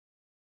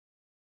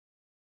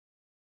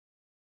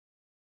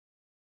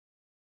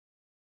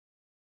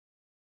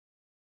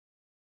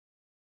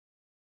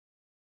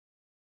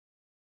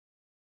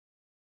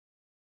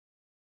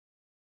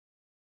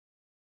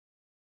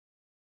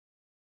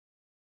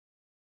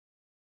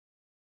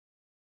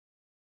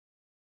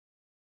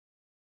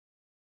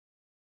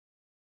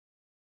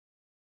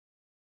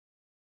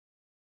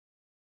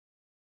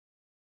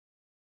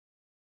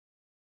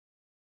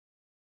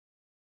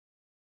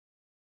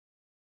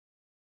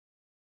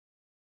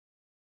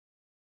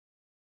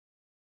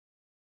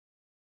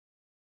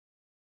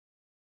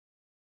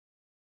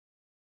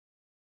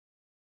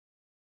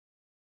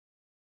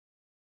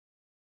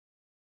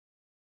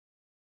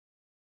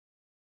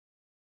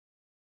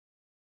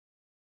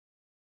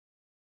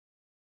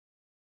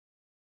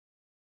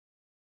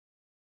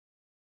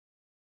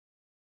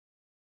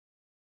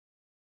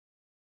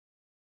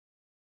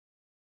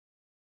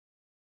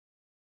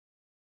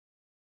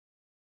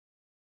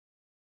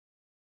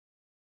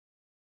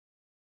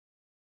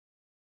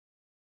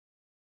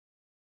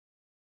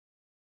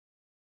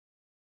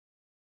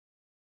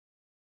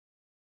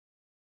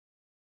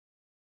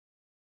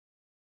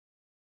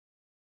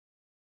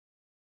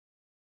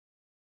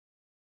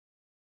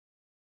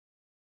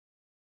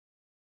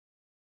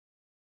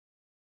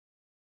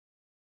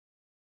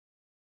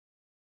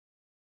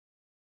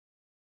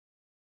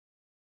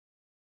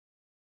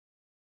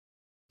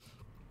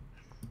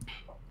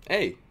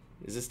Hey,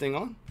 is this thing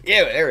on?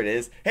 Yeah, there it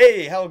is.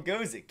 Hey, how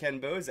goes it? Ken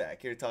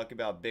Bozak here to talk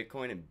about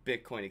Bitcoin and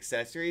Bitcoin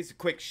accessories. A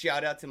quick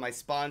shout out to my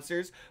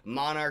sponsors,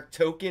 Monarch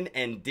Token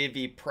and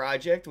Divi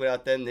Project.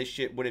 Without them, this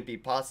shit wouldn't be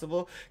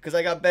possible because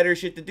I got better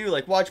shit to do,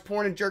 like watch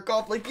porn and jerk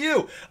off like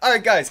you. All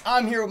right, guys,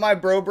 I'm here with my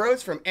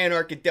bros from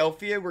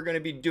Anarchadelphia. We're going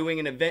to be doing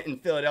an event in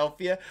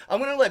Philadelphia.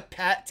 I'm going to let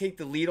Pat take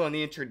the lead on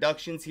the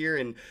introductions here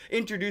and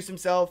introduce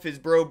himself, his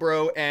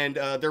bro, and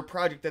their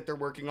project that they're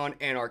working on,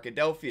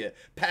 Anarchadelphia.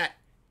 Pat,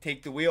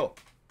 take the wheel.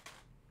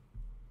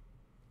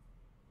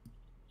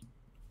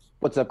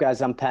 What's up,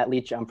 guys? I'm Pat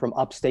Leach. I'm from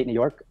upstate New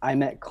York. I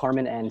met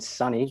Carmen and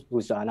Sonny,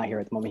 who's not here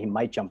at the moment. He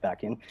might jump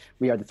back in.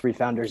 We are the three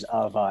founders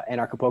of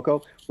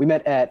Anarchapulco. We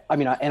met at,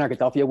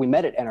 Anarchadelphia. We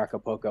met at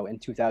Anarchapulco in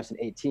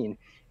 2018.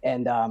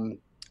 And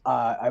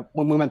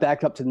when we went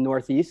back up to the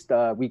Northeast,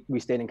 we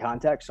stayed in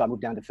contact. So I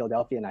moved down to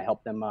Philadelphia and I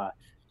helped them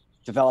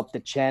develop the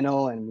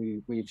channel.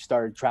 And we've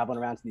started traveling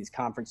around to these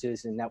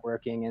conferences and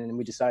networking. And then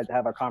we decided to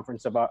have our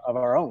conference of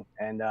our own.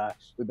 And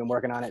we've been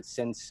working on it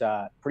since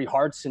pretty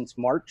hard since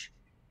March.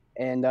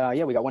 And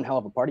yeah, we got one hell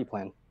of a party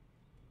plan.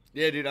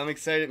 Yeah, dude, I'm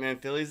excited, man.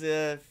 Philly's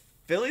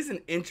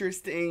an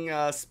interesting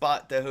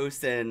spot to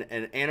host an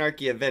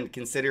anarchy event,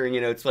 considering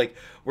it's like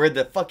where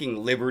the fucking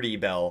Liberty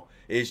Bell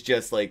is,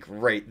 just like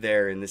right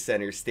there in the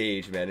center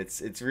stage, man.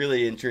 It's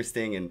really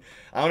interesting, and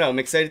I don't know. I'm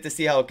excited to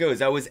see how it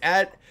goes. I was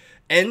at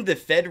End the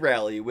Fed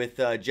rally with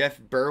Jeff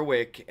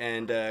Berwick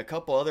and a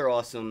couple other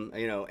awesome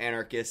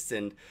anarchists,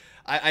 and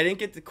I didn't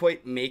get to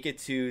quite make it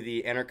to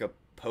the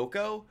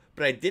Anarchapulco,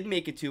 but I did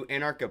make it to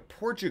Anarcha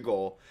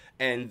Portugal,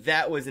 and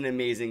that was an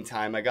amazing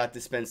time. I got to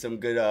spend some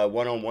good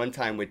one-on-one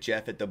time with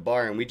Jeff at the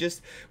bar, and we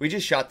just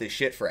shot this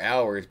shit for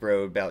hours,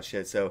 bro, about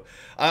shit. So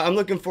I'm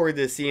looking forward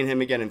to seeing him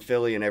again in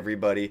Philly and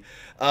everybody.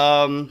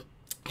 Karen,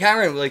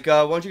 why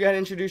don't you go ahead and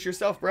introduce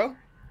yourself, bro?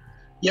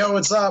 Yo,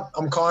 what's up?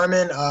 I'm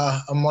Carmen.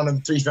 I'm one of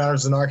the three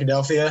founders of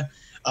Anarchadelphia.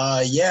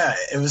 Yeah,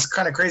 it was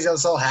kind of crazy how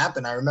this all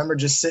happened. I remember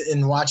just sitting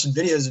and watching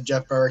videos of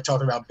Jeff Berwick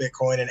talking about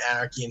Bitcoin and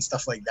anarchy and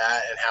stuff like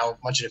that and how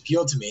much it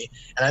appealed to me.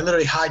 And I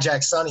literally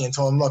hijacked Sonny and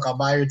told him, look, I'll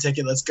buy your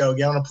ticket. Let's go.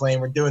 Get on a plane.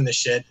 We're doing this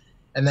shit.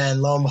 And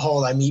then lo and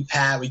behold, I meet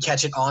Pat. We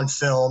catch it on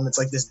film. It's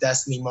like this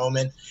destiny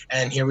moment.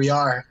 And here we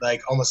are,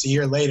 like almost a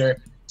year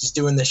later, just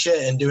doing this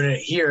shit and doing it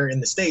here in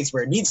the States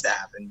where it needs to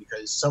happen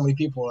because so many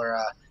people are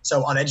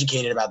so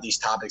uneducated about these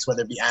topics,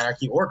 whether it be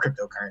anarchy or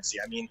cryptocurrency.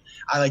 I mean,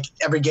 I like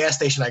every gas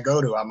station I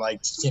go to, I'm like,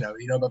 you know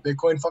about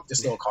Bitcoin? Fuck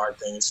this little card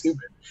thing. It's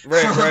stupid.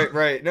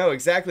 Right. No,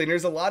 exactly. And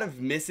there's a lot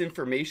of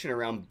misinformation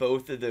around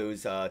both of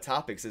those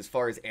topics as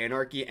far as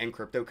anarchy and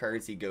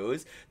cryptocurrency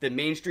goes. The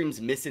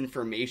mainstream's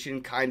misinformation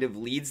kind of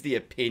leads the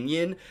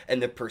opinion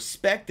and the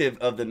perspective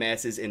of the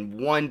masses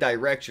in one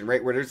direction,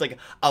 right? Where there's like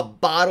a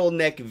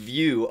bottleneck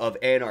view of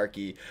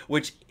anarchy,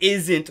 which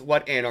isn't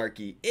what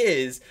anarchy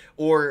is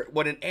or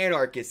what an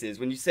anarchist is.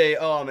 When you say,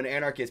 oh, I'm an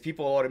anarchist,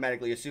 people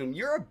automatically assume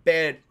you're a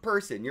bad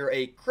person, you're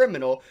a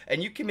criminal,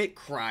 and you commit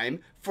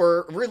crime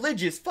for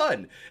religious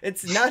fun.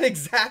 It's not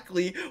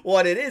exactly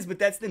what it is, but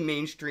that's the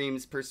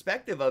mainstream's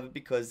perspective of it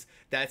because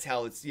that's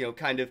how it's,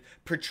 kind of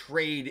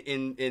portrayed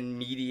in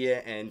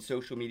media and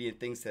social media and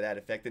things to that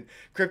effect. And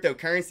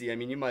cryptocurrency, I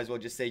mean, you might as well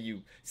just say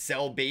you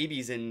sell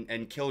babies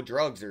and kill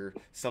drugs or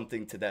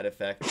something to that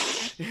effect.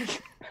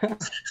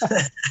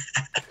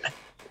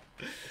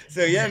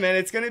 So yeah, man,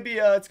 it's gonna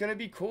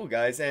be cool,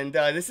 guys. And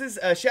this is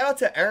a shout out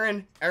to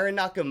Erin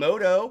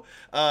Nakamoto.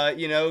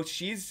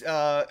 She's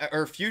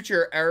her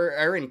future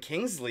Erin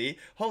Kingsley.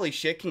 Holy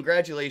shit!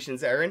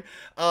 Congratulations, Erin.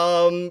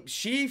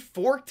 She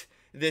forked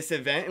this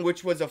event,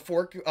 which was a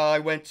fork I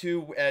went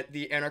to at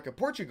the Anarcha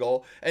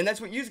Portugal, and that's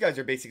what you guys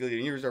are basically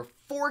doing. You guys are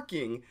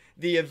forking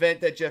the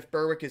event that Jeff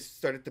Berwick has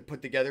started to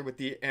put together with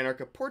the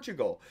Anarcha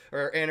Portugal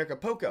or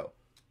Anarchapulco.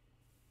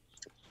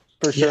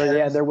 For sure,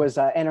 yeah. There was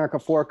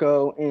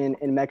Anarchaforco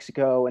in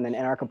Mexico, and then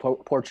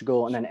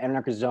Portugal, and then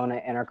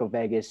Anarchazona, Anarcho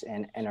Vegas,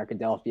 and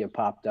Anarchadelphia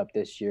popped up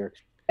this year.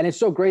 And it's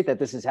so great that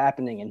this is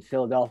happening in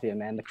Philadelphia,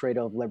 man, the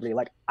cradle of liberty.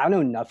 Like, I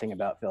know nothing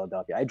about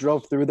Philadelphia. I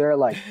drove through there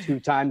like 2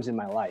 times in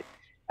my life.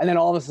 And then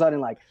all of a sudden,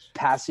 like,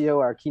 Passio,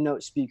 our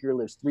keynote speaker,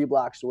 lives 3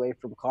 blocks away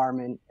from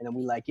Carmen. And then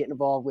we like get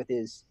involved with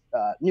his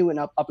new and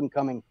up and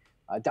coming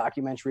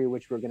documentary,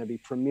 which we're going to be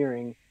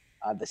premiering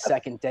the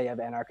second day of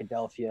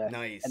Anarchadelphia.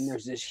 Nice. And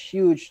there's this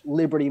huge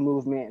liberty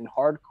movement and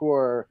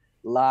hardcore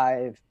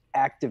live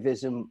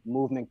activism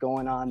movement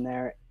going on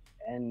there.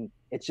 And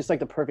it's just like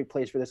the perfect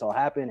place for this all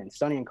happen. And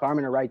Sonny and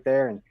Carmen are right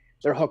there, and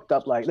they're hooked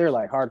up, like they're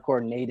like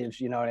hardcore natives,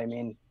 you know what I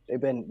mean?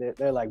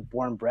 They're like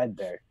born bred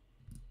there.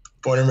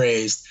 Born and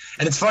raised.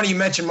 And it's funny you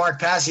mentioned Mark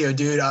Passio,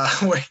 dude.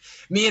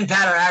 Me and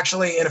Pat are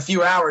actually in a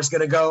few hours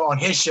going to go on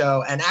his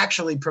show and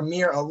actually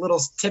premiere a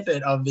little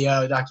tidbit of the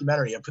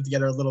documentary. I put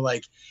together a little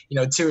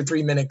 2 or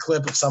 3 minute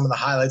clip of some of the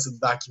highlights of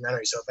the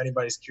documentary. So if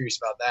anybody's curious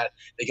about that,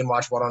 they can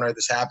watch What on Earth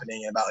is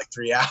Happening in about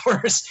 3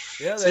 hours.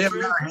 Yeah, that's so,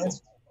 really cool.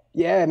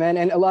 Yeah, man.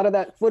 And a lot of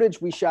that footage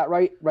we shot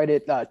right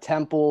at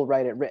Temple,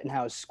 right at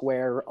Rittenhouse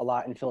Square, a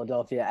lot in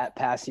Philadelphia at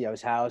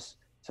Passio's house.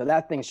 So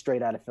that thing's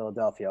straight out of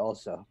Philadelphia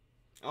also.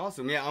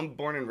 Awesome. Yeah, I'm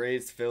born and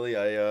raised Philly.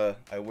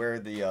 I wear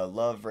the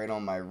love right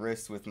on my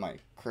wrist with my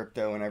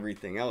crypto and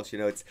everything else. You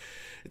know,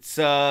 it's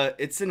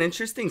an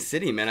interesting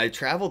city, man. I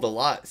traveled a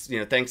lot, you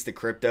know, thanks to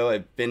crypto.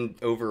 I've been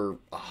over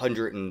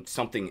 100 and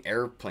something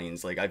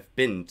airplanes. Like I've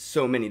been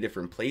so many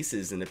different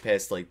places in the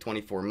past like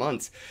 24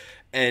 months.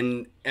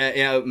 And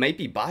you know, it might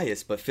be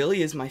biased, but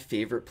Philly is my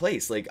favorite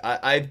place. Like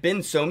I've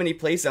been so many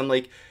places. I'm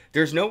like,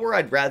 there's nowhere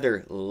I'd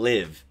rather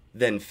live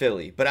than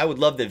Philly, but I would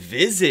love to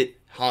visit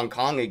Hong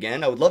Kong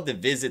again. I would love to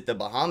visit the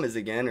Bahamas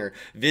again or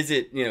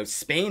visit, you know,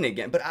 Spain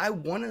again. But I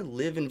want to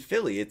live in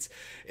Philly. It's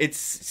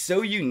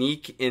so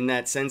unique in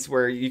that sense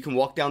where you can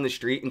walk down the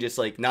street and just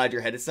like nod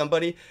your head at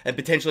somebody and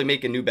potentially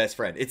make a new best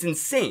friend. It's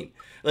insane.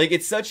 Like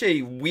it's such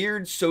a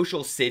weird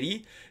social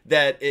city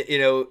that you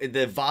know,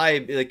 the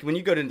vibe, like when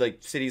you go to like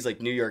cities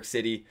like New York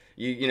City,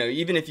 you know,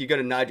 even if you go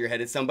to nod your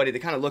head at somebody, they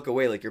kind of look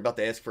away like you're about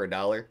to ask for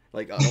 $1.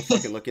 Like, oh, don't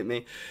fucking look at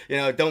me. You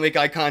know, don't make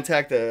eye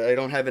contact. I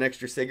don't have an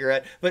extra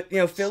cigarette. But, you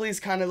know, Philly's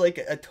kind of like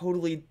a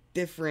totally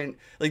different,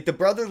 like the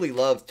brotherly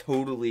love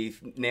totally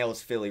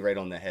nails Philly right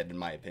on the head, in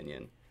my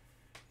opinion.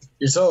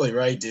 You're totally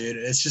right, dude.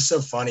 It's just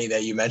so funny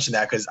that you mentioned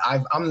that because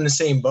I'm in the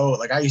same boat.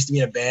 Like I used to be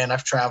in a band.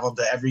 I've traveled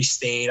to every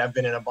state. I've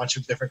been in a bunch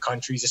of different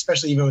countries,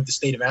 especially even with the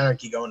State of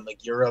Anarchy going to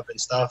like Europe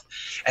and stuff.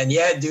 And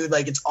yeah, dude,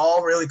 like it's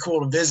all really cool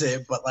to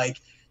visit, but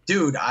like,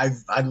 dude, I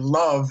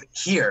love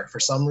here for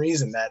some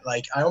reason that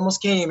like I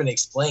almost can't even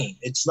explain.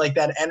 It's like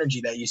that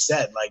energy that you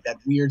said, like that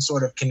weird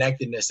sort of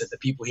connectedness that the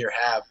people here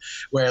have,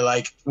 where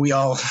like we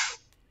all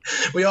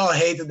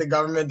hate that the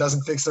government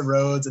doesn't fix the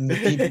roads and the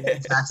people pay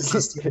taxes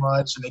us too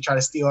much and they try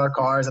to steal our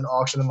cars and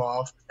auction them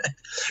off.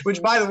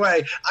 Which, by the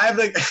way, I have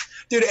like,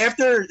 dude,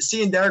 after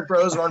seeing Derek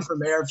Bros run for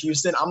mayor of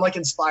Houston, I'm like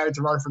inspired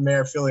to run for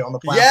mayor of Philly on the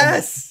platform.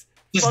 Yes,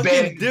 just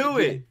fucking do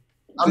it.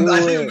 I think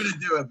I'm gonna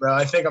do it, bro.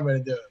 I think I'm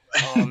gonna do it.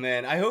 Oh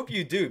man, I hope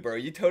you do, bro.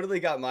 You totally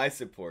got my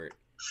support.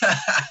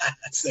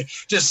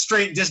 Just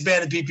straight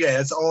disband the PPA.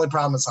 That's the only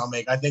promise I'll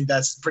make. I think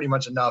that's pretty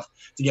much enough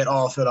to get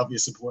all Philadelphia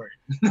support.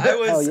 I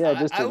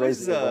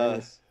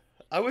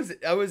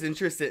was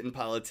interested in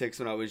politics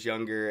when I was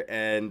younger,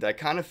 and I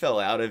kind of fell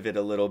out of it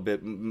a little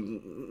bit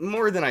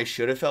more than I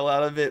should have fell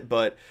out of it.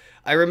 But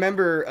I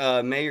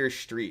remember Mayor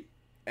Street.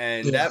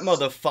 And that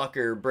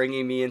motherfucker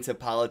bringing me into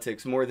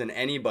politics more than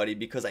anybody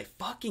because I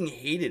fucking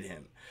hated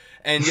him.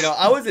 And, you know,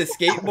 I was a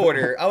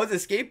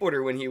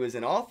skateboarder when he was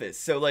in office.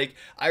 So, like,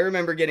 I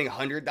remember getting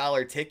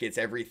 $100 tickets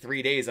every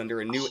 3 days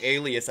under a new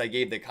alias I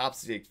gave the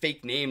cops, like,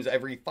 fake names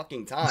every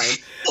fucking time.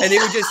 And they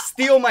would just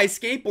steal my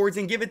skateboards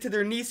and give it to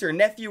their niece or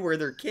nephew or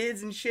their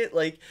kids and shit.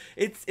 Like,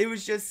 it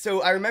was just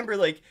so, I remember,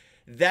 like,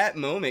 that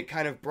moment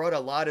kind of brought a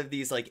lot of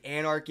these like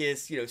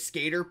anarchist, you know,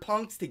 skater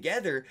punks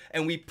together,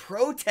 and we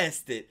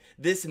protested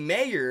this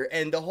mayor,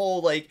 and the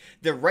whole like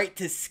the Right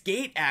to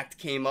Skate Act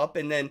came up,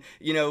 and then,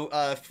 you know,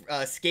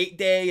 Skate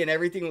Day and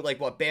everything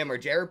like what Bam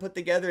Margera put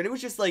together, and it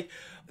was just like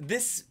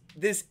this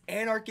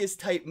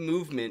anarchist type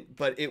movement,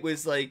 but it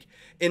was like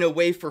in a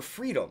way for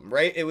freedom,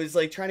 right? It was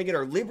like trying to get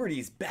our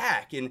liberties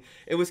back, and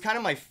it was kind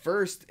of my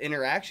first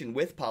interaction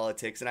with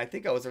politics, and I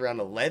think I was around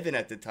 11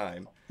 at the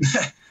time.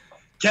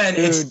 Ken,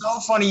 dude, it's so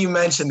funny you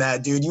mentioned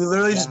that, dude. You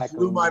literally just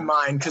blew my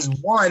mind because,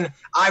 one,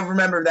 I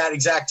remember that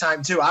exact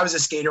time, too. I was a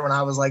skater when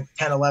I was, like,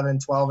 10,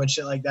 11, 12 and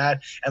shit like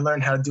that and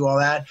learned how to do all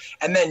that.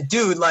 And then,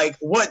 dude, like,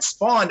 what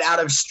spawned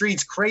out of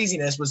Street's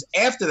craziness was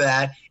after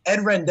that,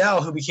 Ed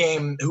Rendell, who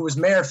was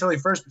mayor of Philly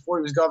first before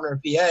he was governor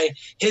of PA,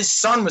 his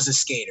son was a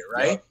skater,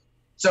 right? Yep.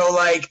 So,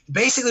 like,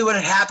 basically what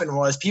had happened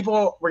was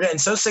people were getting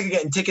so sick of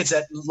getting tickets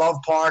at Love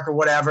Park or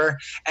whatever,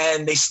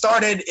 and they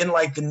started in,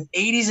 like, the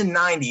 80s and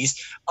 90s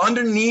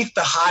underneath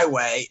the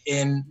highway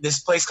in this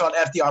place called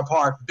FDR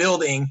Park,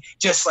 building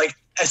just, like,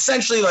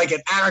 essentially like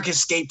an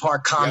anarchist skate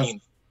park commune.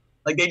 Yep.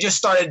 Like, they just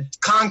started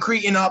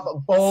concreting up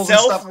bowls and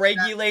stuff.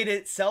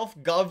 Self-regulated, like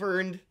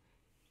self-governed.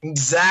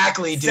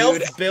 Exactly,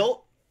 dude.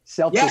 Self-built.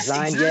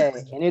 Self-designed,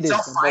 exactly. Yeah. And it is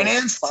the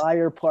most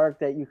fire park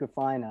that you could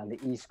find on the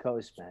East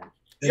Coast, man.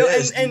 Yo,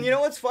 and you know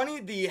what's funny?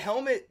 The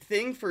helmet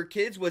thing for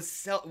kids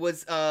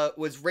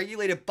was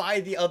regulated by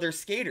the other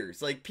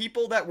skaters. Like,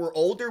 people that were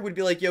older would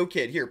be like, "Yo,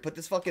 kid, here, put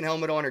this fucking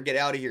helmet on or get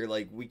out of here.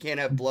 Like, we can't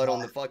have blood on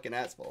the fucking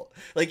asphalt."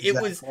 Like, it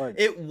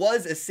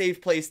was a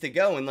safe place to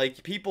go. And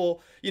like,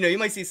 people, you know, you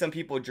might see some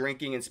people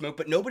drinking and smoke,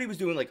 but nobody was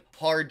doing like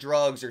hard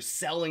drugs or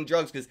selling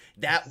drugs because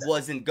that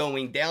wasn't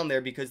going down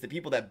there because the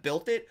people that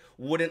built it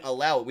wouldn't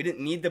allow it. We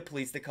didn't need the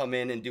police to come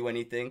in and do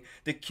anything.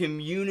 The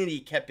community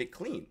kept it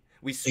clean.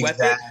 We swept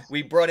it.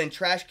 We brought in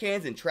trash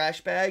cans and trash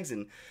bags,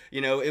 and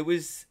you know, it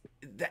was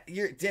that.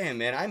 Damn,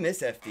 man, I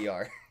miss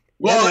FDR.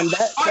 Well,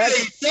 it's funny that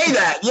you say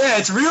that. Yeah,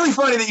 it's really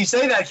funny that you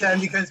say that,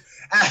 Ken, because,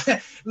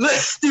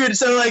 dude,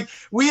 so, like,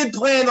 we had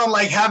planned on,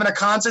 like, having a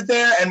concert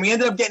there, and we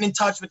ended up getting in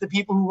touch with the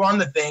people who run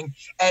the thing,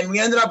 and we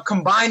ended up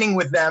combining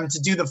with them to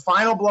do the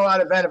final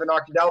blowout event of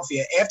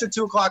Anarchadelphia. After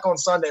 2 o'clock on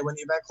Sunday, when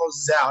the event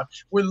closes out,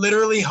 we're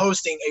literally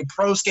hosting a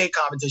pro skate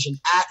competition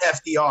at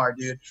FDR,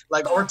 dude.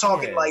 Like, we're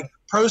talking, like,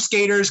 pro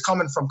skaters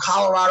coming from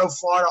Colorado,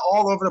 Florida,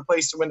 all over the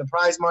place to win the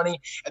prize money.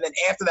 And then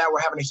after that, we're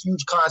having a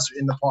huge concert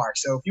in the park.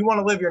 So if you want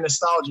to live your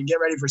nostalgia, get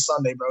ready for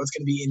Sunday, bro. It's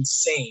going to be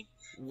insane.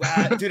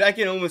 Wow, dude, I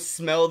can almost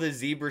smell the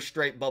zebra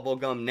stripe bubble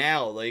gum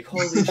now. Like,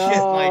 holy shit,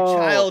 my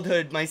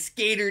childhood, my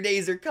skater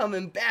days are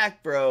coming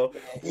back, bro.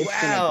 It's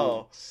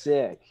wow.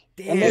 Sick.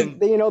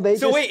 Damn. And they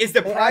so wait, is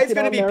the prize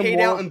going to be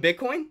paid out in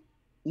Bitcoin?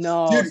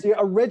 No. See,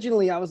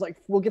 originally I was like,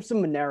 we'll give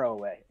some Monero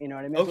away. You know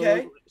what I mean?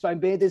 Okay. So I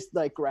made this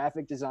like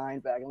graphic design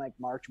back in like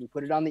March. We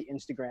put it on the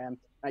Instagram. And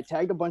I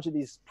tagged a bunch of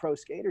these pro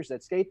skaters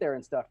that skate there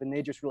and stuff. And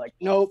they just were like,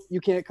 nope, you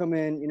can't come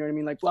in. You know what I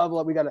mean? Like, blah,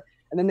 blah, we got to.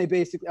 And then they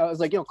basically, I was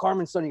like,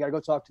 Carmen's son, you got to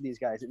go talk to these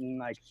guys. And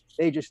like,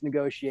 they just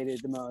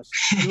negotiated the most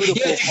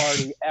beautiful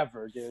party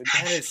ever, dude.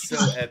 That is so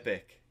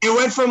epic. It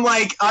went from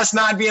like us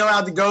not being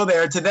allowed to go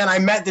there to then I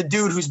met the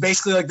dude who's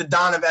basically like the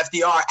Don of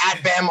FDR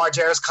at Bam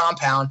Margera's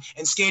compound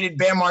and skated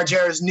Bam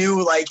Margera's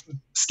new like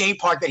skate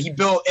park that he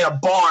built in a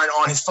barn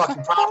on his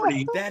fucking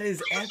property. That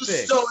is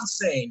epic. So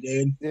insane,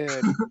 dude.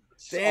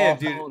 Damn,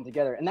 dude.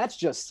 Together. And that's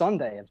just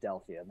Sunday of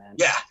Delphia, man.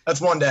 Yeah,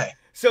 that's one day.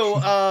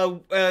 So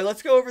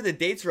let's go over the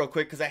dates real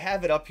quick because I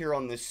have it up here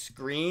on the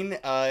screen.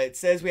 It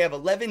says we have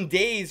 11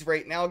 days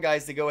right now,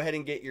 guys, to go ahead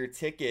and get your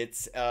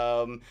tickets.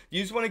 You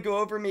just want to go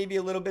over maybe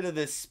a little bit of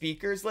the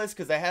speakers list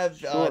because I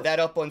have that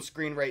up on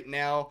screen right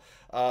now.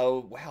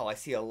 Wow, I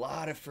see a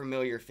lot of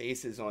familiar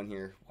faces on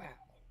here. Wow.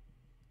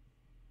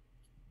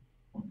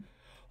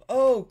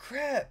 Oh,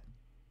 crap.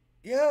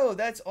 Yo,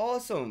 that's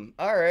awesome.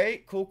 All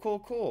right,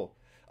 cool.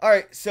 All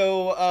right,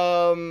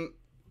 so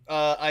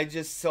I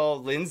just saw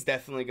Lynn's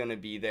definitely going to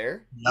be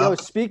there. Yo,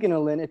 speaking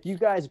of Lynn, if you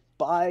buy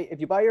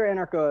your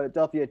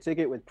Anarchadelphia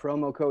ticket with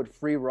promo code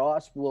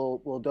FreeRoss,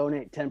 we'll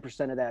donate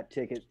 10% of that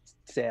ticket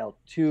sale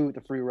to the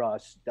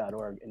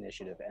freeross.org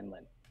initiative and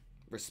Lynn.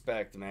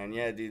 Respect, man.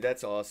 Yeah, dude,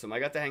 that's awesome. I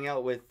got to hang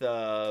out with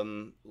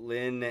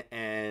Lynn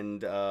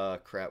and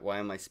crap, why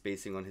am I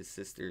spacing on his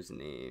sister's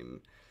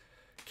name?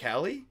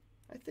 Callie,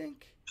 I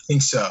think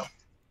so.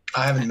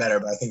 I haven't met her,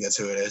 but I think that's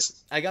who it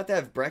is. I got to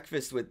have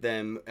breakfast with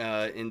them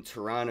in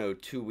Toronto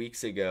 2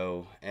 weeks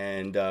ago,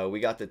 and we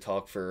got to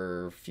talk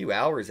for a few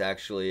hours,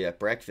 actually, at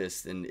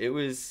breakfast, and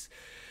it's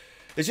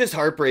just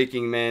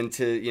heartbreaking, man,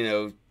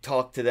 to,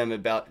 talk to them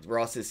about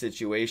Ross's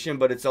situation,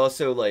 but it's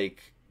also,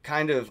 like,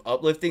 kind of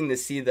uplifting to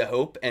see the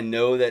hope and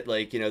know that,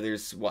 like,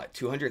 there's,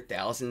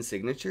 200,000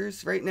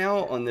 signatures right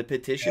now on the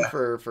petition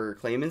for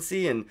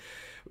clemency, and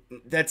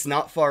that's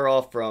not far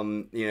off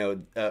from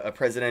a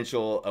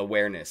presidential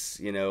awareness.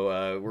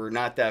 We're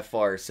not that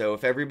far. So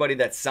if everybody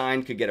that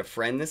signed could get a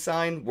friend to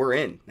sign, we're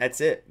in.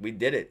 That's it. We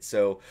did it.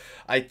 So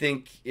I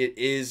think it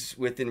is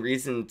within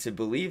reason to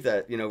believe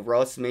that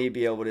Ross may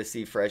be able to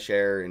see fresh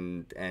air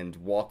and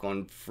walk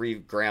on free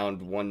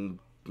ground one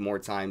more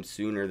time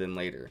sooner than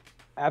later.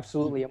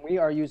 Absolutely, and we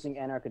are using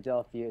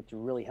Anarchadelphia to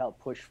really help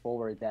push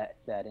forward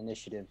that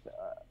initiative.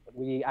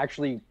 We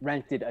actually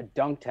rented a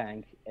dunk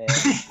tank.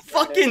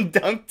 Fucking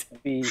dunked.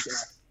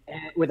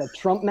 With a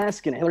Trump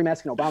mask and a Hillary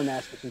mask and Obama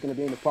mask, which is going to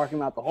be in the parking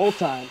lot the whole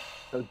time.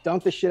 So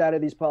dunk the shit out of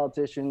these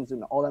politicians,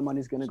 and all that money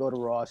is going to go to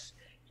Ross.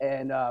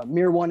 And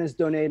Mir One is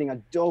donating a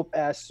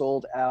dope-ass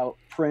sold-out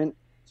print,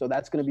 so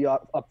that's going to be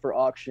up for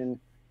auction.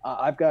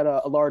 I've got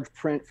a large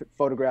print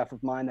photograph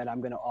of mine that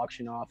I'm going to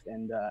auction off,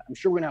 and I'm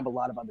sure we're going to have a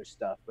lot of other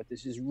stuff. But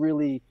this is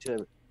really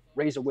to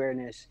raise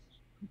awareness,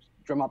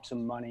 drum up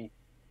some money,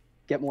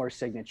 get more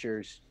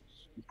signatures,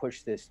 and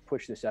push this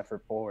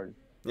effort forward.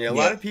 Yeah, a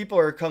lot of people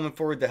are coming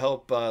forward to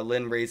help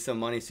Lynn raise some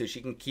money so she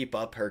can keep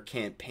up her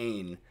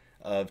campaign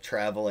of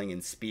traveling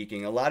and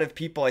speaking. A lot of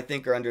people, I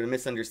think, are under the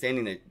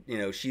misunderstanding that,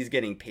 she's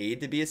getting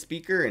paid to be a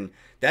speaker, and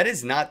that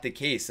is not the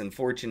case,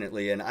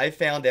 unfortunately. And I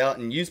found out,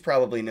 and you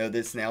probably know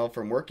this now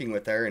from working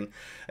with her,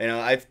 and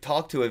I've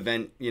talked to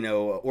event,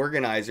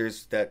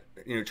 organizers that,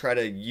 try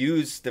to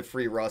use the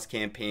Free Ross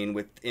campaign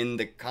within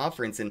the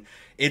conference, and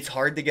it's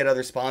hard to get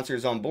other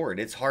sponsors on board.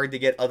 It's hard to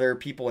get other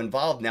people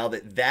involved now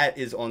that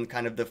is on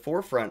kind of the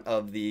forefront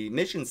of the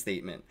mission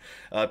statement.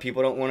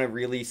 People don't want to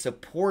really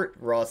support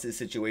Ross's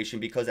situation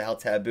because of how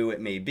taboo it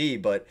may be,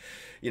 but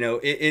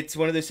it's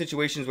one of those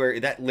situations where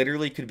that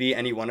literally could be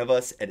any one of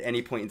us at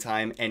any point in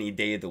time, any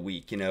day of the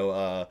week.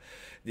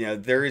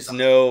 There is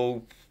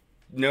no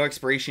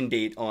expiration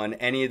date on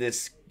any of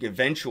this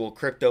eventual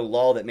crypto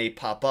law that may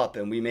pop up,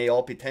 and we may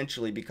all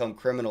potentially become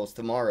criminals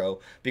tomorrow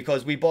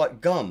because we bought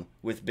gum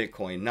with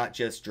Bitcoin, not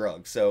just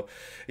drugs. So,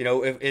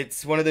 if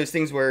it's one of those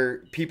things where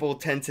people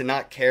tend to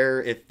not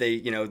care if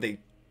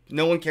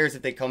no one cares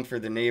if they come for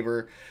the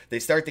neighbor. They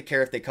start to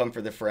care if they come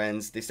for the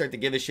friends. They start to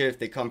give a shit if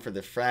they come for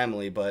the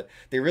family, but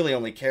they really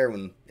only care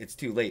when it's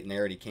too late and they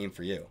already came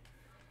for you.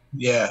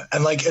 Yeah,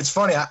 and like it's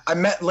funny. I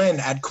met Lynn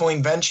at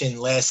Coinvention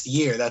last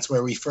year. That's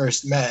where we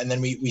first met, and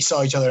then we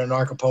saw each other in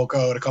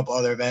Acapulco at a couple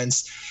other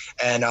events,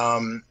 and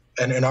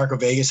in Arco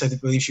Vegas, I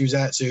believe she was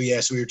at. So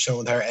yeah, so we were chilling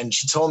with her, and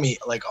she told me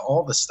like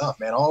all the stuff,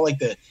 man. All like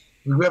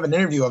we have an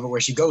interview of it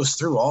where she goes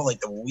through all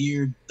like the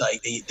weird,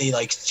 like they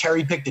like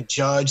cherry picked a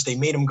judge. They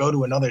made him go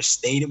to another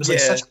state. It was like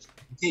such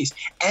a case,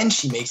 and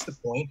she makes the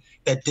point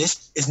that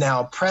this is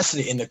now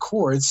precedent in the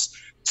courts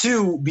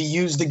to be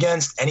used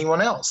against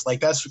anyone else. Like,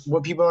 that's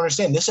what people don't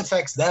understand. This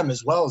affects them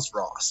as well as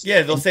Ross.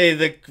 Yeah, they'll say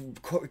the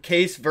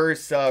case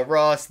versus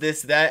Ross,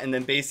 this, that, and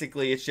then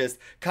basically it's just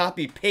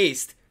copy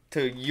paste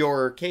to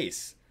your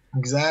case.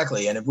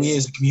 Exactly. And if we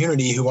as a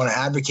community who want to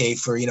advocate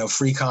for,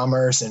 free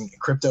commerce and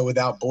crypto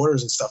without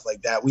borders and stuff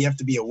like that, we have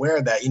to be aware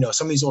that,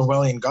 some of these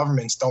Orwellian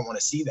governments don't want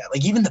to see that.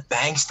 Like, even the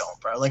banks don't,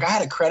 bro. Like, I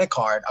had a credit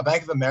card, a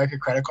Bank of America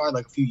credit card,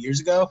 like a few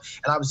years ago,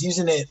 and I was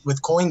using it with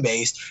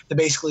Coinbase to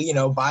basically,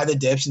 buy the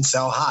dips and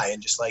sell high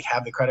and just like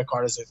have the credit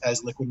card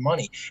as liquid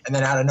money. And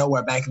then out of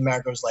nowhere, Bank of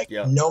America was like,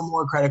 no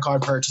more credit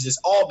card purchases.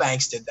 All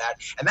banks did that.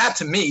 And that,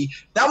 to me,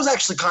 that was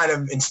actually kind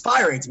of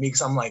inspiring to me,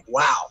 because I'm like,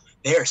 wow,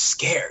 they're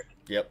scared.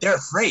 Yep. They're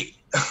afraid.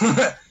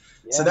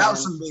 So that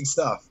was some big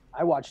stuff.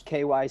 I watched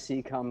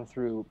KYC come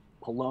through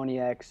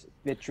Poloniex,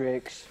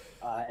 Bittrex,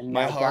 and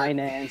My now heart.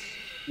 Binance.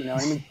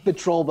 The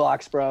troll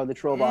box, bro. The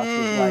troll box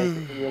was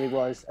life. It really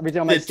was. Every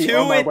time I see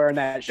Omar wearing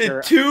that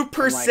shirt, the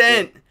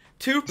 2%,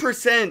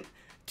 2%,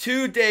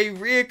 2-day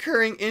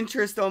reoccurring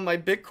interest on my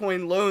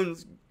Bitcoin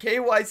loans.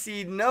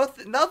 KYC,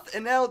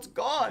 nothing else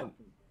gone.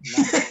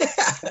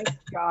 Thank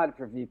God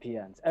for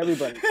VPNs.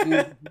 Everybody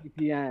use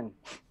VPN.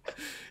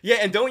 Yeah,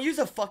 and don't use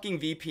a fucking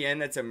VPN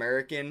that's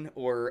American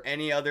or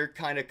any other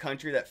kind of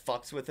country that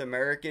fucks with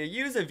America.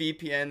 Use a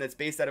VPN that's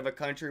based out of a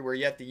country where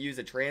you have to use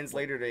a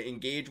translator to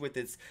engage with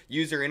its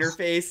user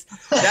interface.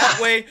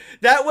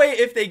 That way,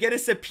 if they get a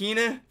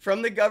subpoena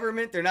from the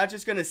government, they're not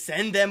just going to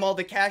send them all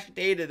the cache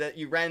data that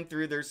you ran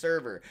through their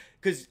server.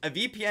 Because a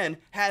VPN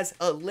has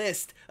a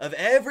list of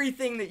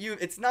everything that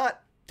it's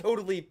not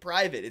totally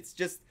private. It's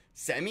just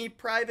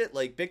semi-private.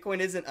 Like, Bitcoin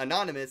isn't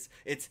anonymous,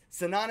 it's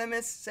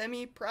synonymous,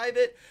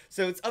 semi-private.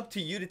 So it's up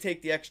to you to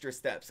take the extra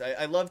steps.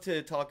 I love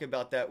to talk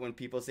about that when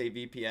people say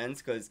VPNs,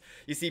 because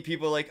you see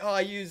people like, oh,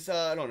 I use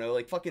I don't know,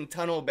 like fucking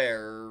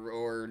TunnelBear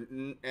or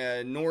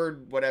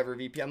Nord whatever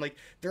VPN. I'm like,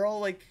 they're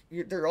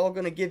all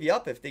gonna give you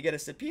up if they get a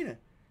subpoena.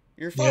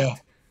 You're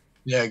fucked.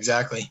 Yeah,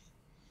 exactly.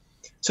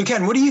 So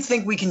Ken, what do you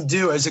think we can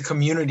do as a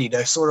community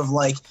to sort of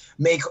like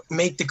make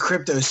the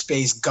crypto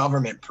space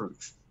government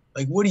proof?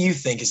 Like, what do you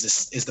think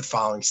is the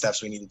following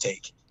steps we need to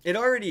take? It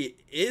already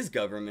is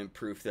government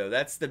proof, though.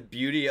 That's the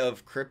beauty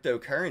of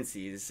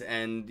cryptocurrencies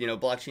and,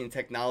 blockchain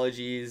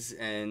technologies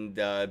and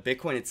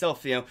Bitcoin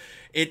itself.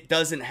 It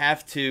doesn't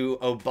have to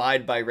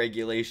abide by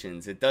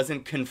regulations. It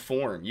doesn't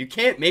conform. You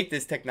can't make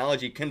this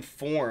technology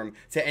conform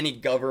to any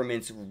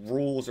government's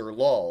rules or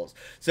laws.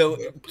 So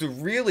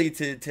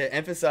to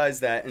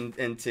emphasize that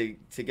and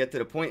to get to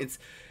the point, it's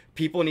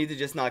people need to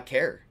just not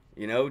care.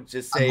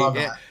 Just say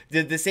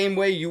the same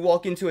way you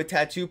walk into a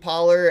tattoo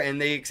parlor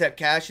and they accept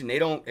cash and they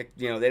don't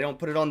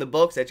put it on the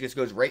books. That just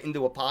goes right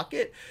into a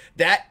pocket.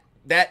 That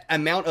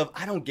amount of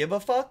I don't give a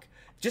fuck.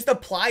 Just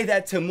apply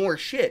that to more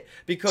shit,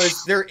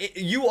 because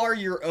you are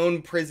your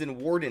own prison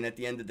warden at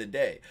the end of the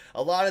day.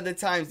 A lot of the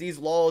times these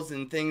laws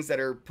and things that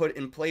are put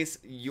in place,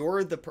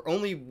 you're the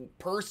only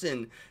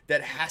person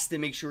that has to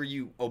make sure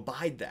you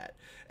abide that.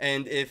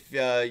 And if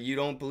you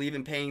don't believe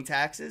in paying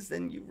taxes,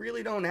 then you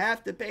really don't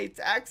have to pay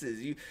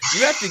taxes. You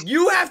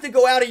have to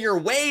go out of your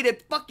way to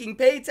fucking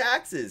pay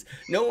taxes.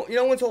 No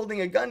one's holding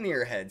a gun to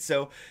your head.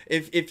 So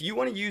if you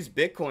want to use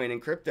Bitcoin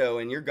and crypto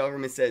and your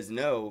government says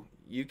no,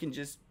 you can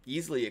just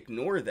easily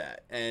ignore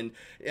that. And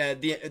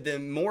the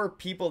more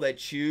people that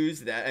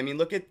choose that, I mean,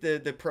 look at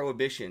the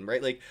prohibition,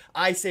 right? Like,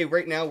 I say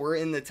right now we're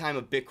in the time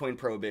of Bitcoin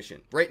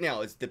prohibition. Right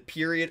now it's the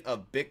period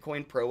of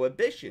Bitcoin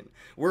prohibition.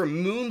 We're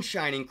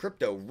moonshining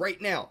crypto right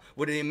now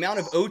with the amount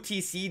of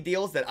OTC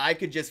deals that I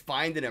could just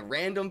find in a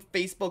random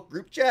Facebook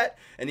group chat,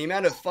 and the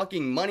amount of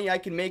fucking money I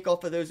can make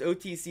off of those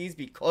OTCs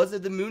because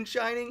of the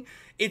moonshining.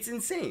 It's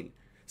insane.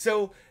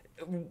 So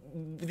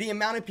the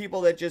amount of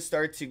people that just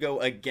start to go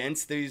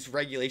against these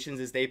regulations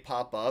as they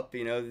pop up,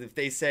 if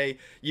they say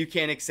you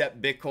can't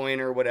accept Bitcoin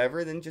or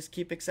whatever, then just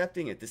keep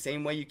accepting it the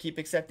same way you keep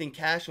accepting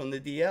cash on the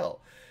DL.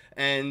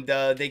 And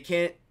they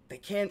can't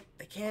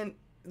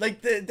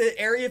like the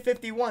Area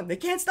 51, they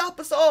can't stop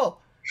us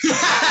all.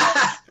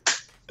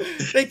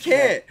 They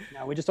can't.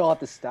 No, we just all have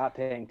to stop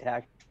paying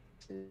taxes.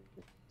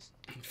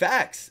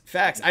 Facts.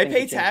 I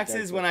pay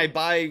taxes when I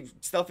buy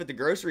stuff at the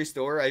grocery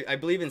store. I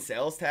believe in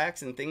sales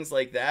tax and things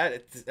like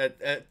that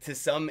to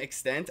some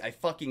extent. I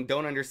fucking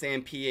don't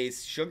understand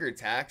PA's sugar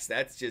tax.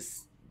 That's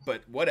just,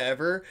 but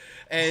whatever.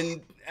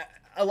 And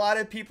a lot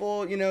of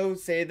people,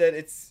 say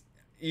that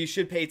you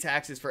should pay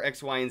taxes for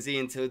X, Y, and Z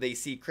until they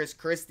see Chris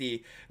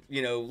Christie,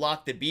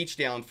 lock the beach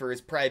down for his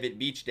private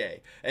beach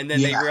day. And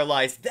then they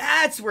realize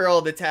that's where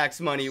all the tax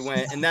money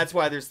went. And that's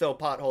why there's still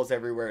potholes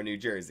everywhere in New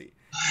Jersey.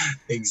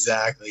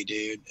 Exactly,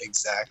 dude.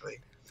 Exactly.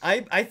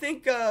 I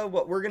think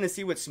what we're going to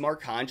see with smart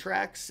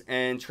contracts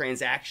and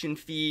transaction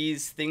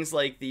fees, things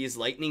like these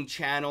lightning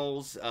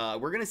channels,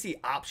 we're going to see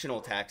optional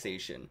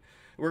taxation.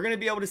 we're going to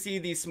be able to see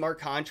these smart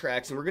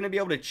contracts, and we're going to be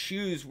able to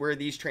choose where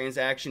these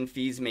transaction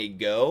fees may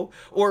go,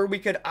 or we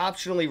could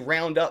optionally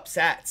round up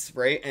sats,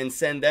 right, and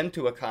send them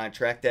to a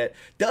contract that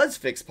does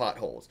fix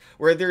potholes,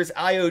 where there's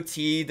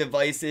IoT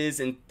devices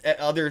and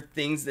other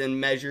things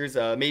and measures,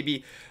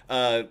 maybe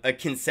a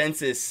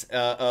consensus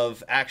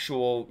of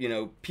actual,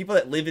 people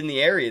that live in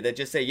the area that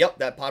just say, yep,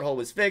 that pothole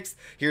was fixed.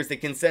 Here's the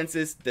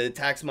consensus. The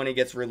tax money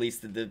gets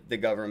released to the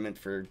government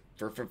for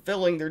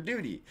fulfilling their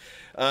duty.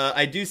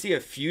 I do see a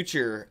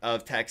future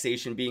of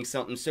taxation being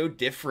something so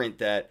different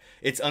that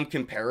it's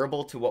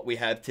uncomparable to what we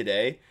have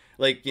today.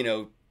 Like,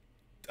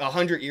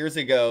 100 years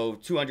ago,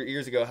 200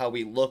 years ago, how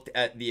we looked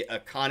at the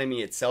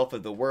economy itself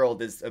of the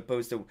world as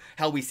opposed to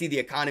how we see the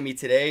economy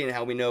today, and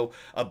how we know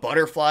a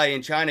butterfly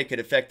in China could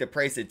affect the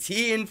price of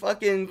tea in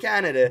fucking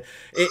Canada.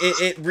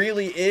 It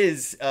really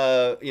is,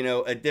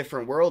 a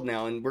different world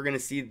now, and we're going to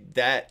see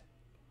that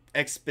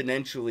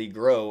exponentially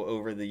grow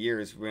over the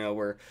years,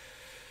 where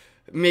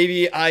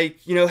maybe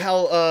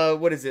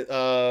what is it?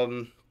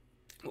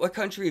 What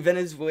country?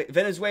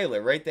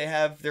 Venezuela, right? They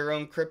have their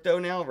own crypto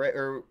now, right?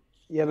 Or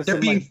yeah, but they're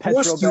being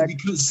forced to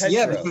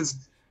because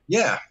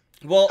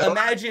Well,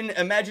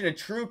 imagine a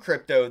true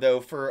crypto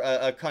though for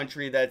a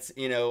country that's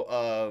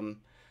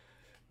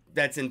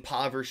that's in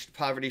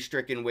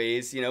poverty-stricken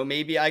ways.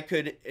 Maybe I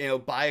could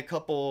buy a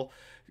couple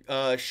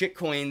shit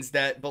coins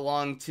that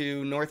belong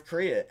to North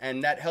Korea,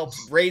 and that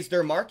helps raise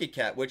their market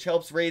cap, which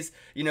helps raise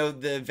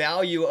the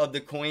value of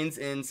the coins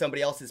in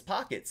somebody else's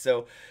pocket.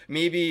 So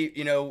maybe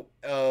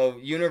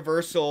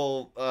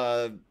universal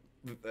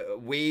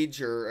wage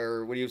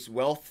or what do you use,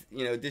 wealth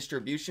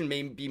distribution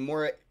may be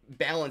more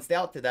balanced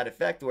out to that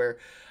effect, where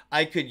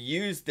I could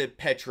use the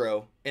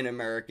petro in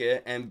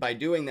America, and by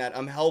doing that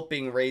I'm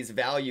helping raise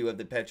value of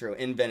the petro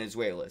in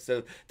Venezuela.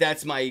 So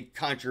that's my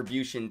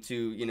contribution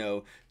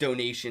to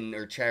donation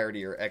or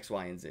charity or X,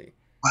 Y, and Z.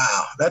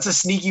 Wow, that's a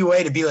sneaky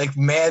way to be like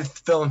mad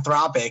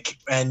philanthropic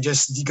and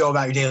just go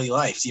about your daily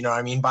life. You know what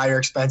I mean? Buy your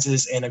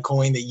expenses in a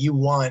coin that you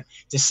want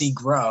to see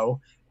grow,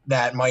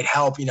 that might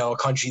help, a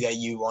country that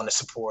you want to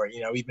support,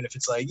 even if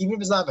it's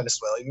not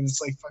Venezuela, even if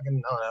it's like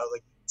fucking, I don't know,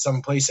 like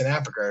some place in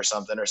Africa or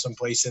something, or some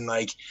place in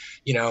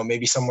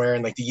maybe somewhere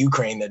in like the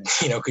Ukraine that,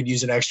 could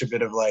use an extra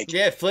bit of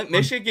Flint,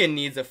 Michigan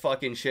needs a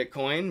fucking shit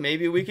coin.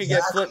 Maybe we could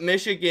get Flint,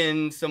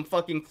 Michigan some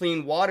fucking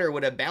clean water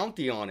with a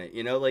bounty on it.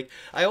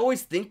 I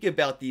always think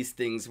about these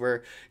things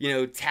where,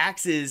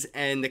 taxes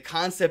and the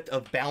concept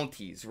of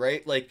bounties,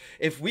 right? Like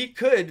if we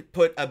could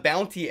put a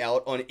bounty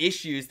out on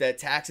issues that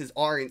taxes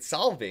aren't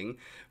solving,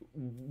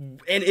 and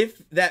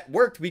if that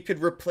worked, we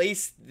could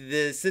replace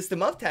the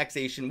system of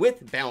taxation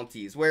with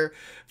bounties, where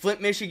Flint,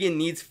 Michigan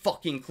needs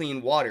fucking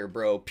clean water,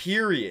 bro.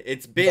 Period.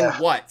 It's been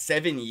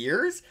 7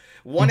 years?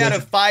 1 out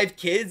of 5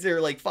 kids are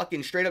like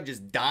fucking straight up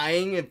just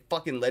dying of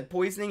fucking lead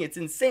poisoning. It's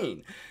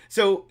insane.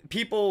 So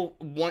people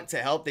want to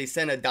help. They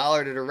send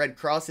 $1 to the Red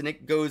Cross, and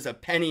it goes a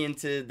penny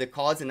into the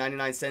cause and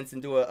 99 cents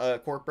into a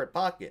corporate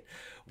pocket.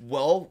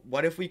 Well,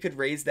 what if we could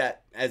raise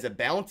that as a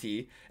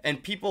bounty,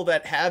 and people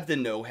that have the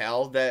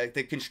know-how,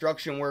 the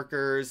construction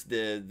workers,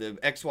 the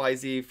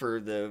XYZ for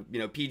the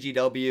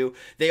PGW,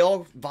 they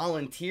all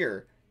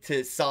volunteer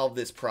to solve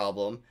this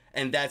problem,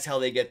 and that's how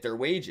they get their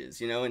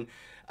wages, and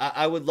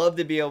I would love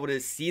to be able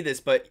to see this,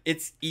 but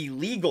it's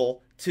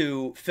illegal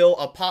to fill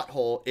a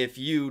pothole if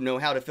you know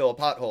how to fill a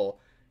pothole.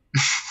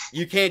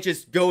 You can't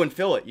just go and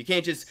fill it. You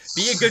can't just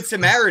be a good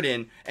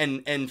Samaritan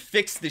and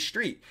fix the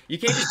street. You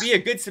can't just be a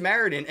good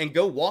Samaritan and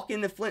go walk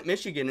into Flint,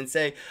 Michigan and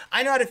say,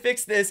 I know how to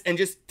fix this, and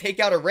just take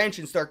out a wrench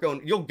and start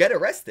going. You'll get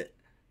arrested.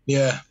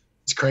 Yeah,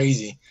 it's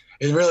crazy.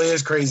 It really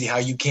is crazy how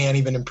you can't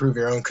even improve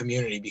your own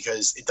community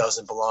because it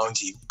doesn't belong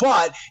to you.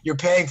 But you're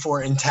paying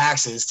for it in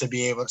taxes to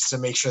be able to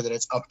make sure that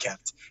it's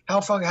upkept.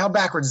 How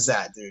backwards is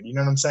that, dude? You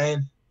know what I'm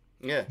saying?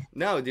 Yeah.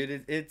 No,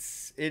 dude, it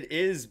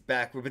is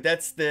backward, but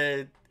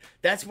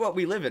that's what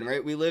we live in,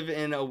 right? We live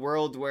in a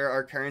world where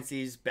our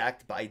currency is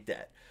backed by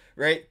debt,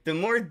 right? The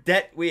more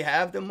debt we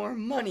have, the more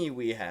money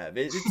we have.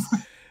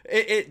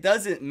 It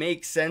doesn't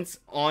make sense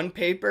on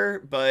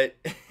paper, but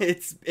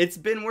it's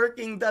been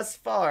working thus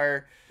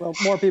far. Well,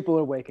 more people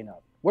are waking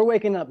up. We're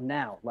waking up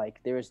now.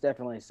 Like, there is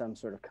definitely some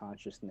sort of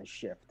consciousness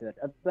shift that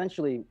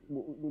eventually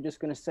we're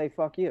just going to say,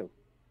 fuck you.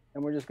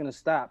 And we're just going to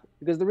stop.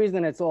 Because the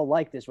reason it's all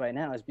like this right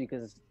now is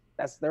because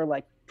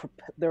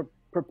they're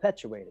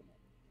perpetuating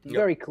it. It's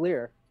very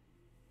clear.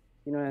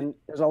 And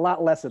there's a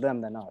lot less of them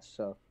than us.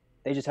 So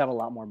they just have a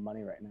lot more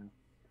money right now.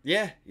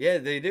 Yeah,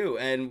 they do.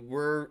 And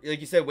we're,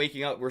 like you said,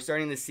 waking up. We're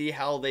starting to see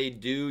how they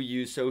do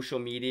use social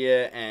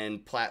media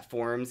and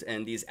platforms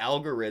and these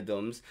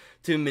algorithms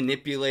to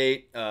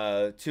manipulate,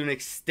 to an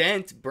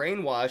extent,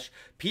 brainwash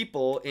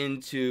people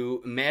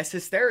into mass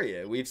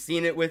hysteria. We've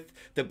seen it with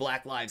the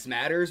Black Lives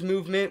Matters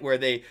movement, where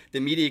the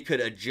media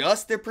could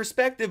adjust their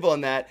perspective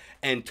on that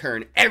and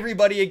turn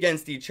everybody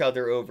against each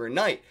other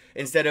overnight,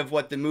 instead of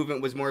what the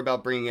movement was more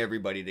about, bringing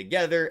everybody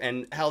together,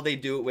 and how they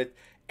do it with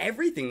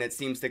everything that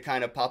seems to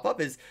kind of pop up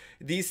is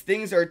these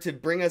things are to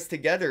bring us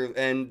together,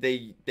 and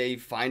they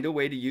find a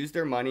way to use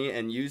their money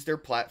and use their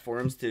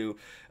platforms to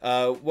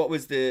what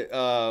was the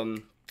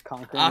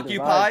Conquering Occupy.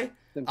 divide.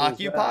 Simple as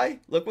that. Occupy.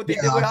 Look what they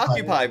Yeah, did with Occupy,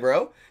 Occupy,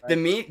 bro.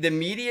 Right. The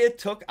media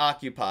took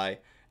Occupy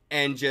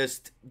and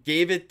just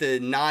gave it the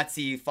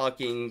Nazi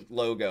fucking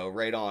logo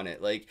right on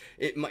it. Like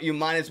you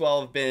might as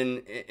well have been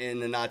in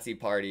the Nazi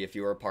party if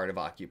you were a part of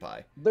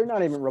Occupy. They're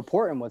not even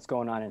reporting what's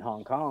going on in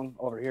Hong Kong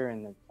over here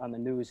on the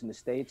news in the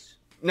States.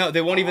 No,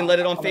 they won't even let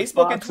it on On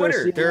Facebook and Fox or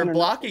Twitter. They're CNN or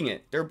blocking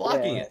it. They're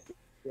blocking Yeah. it.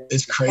 Yeah.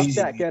 It's Fuck crazy.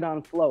 that. Get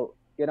on Float.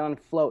 Get on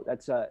Float.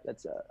 That's a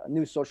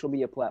new social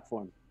media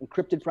platform.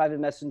 Encrypted private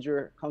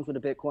messenger, comes with a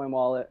Bitcoin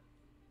wallet.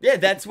 Yeah,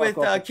 that's Fuck with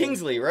off the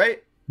Kingsley,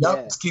 right? Yep,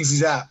 Yeah. it's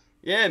Kingsley's app.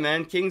 Yeah,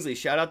 man, Kingsley.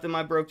 Shout out to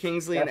my bro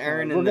Kingsley and Definitely.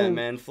 Aaron We're and them, gonna-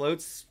 man.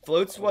 Floats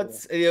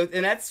what's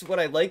and that's what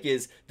I like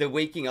is the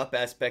waking up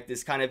aspect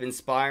is kind of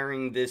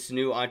inspiring this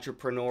new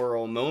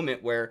entrepreneurial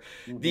moment where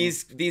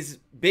these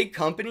big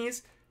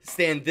companies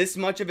stand this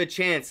much of a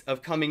chance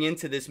of coming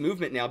into this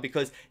movement now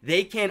because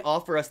they can't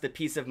offer us the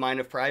peace of mind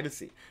of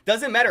privacy.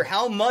 Doesn't matter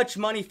how much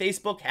money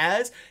Facebook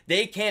has,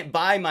 they can't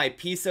buy my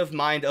peace of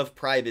mind of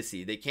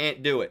privacy. They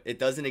can't do it. It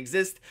doesn't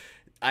exist.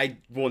 I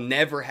will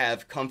never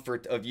have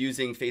comfort of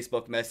using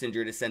Facebook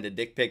Messenger to send a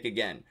dick pic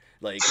again.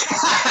 Like,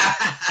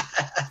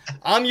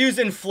 I'm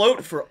using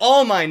Float for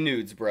all my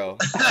nudes, bro.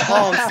 That's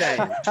all I'm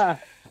saying.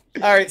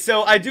 All right,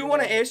 so I do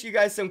want to ask you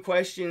guys some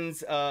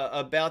questions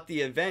about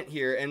the event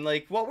here, and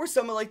like, what were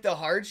some of like the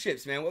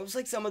hardships, man? What was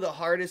like some of the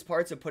hardest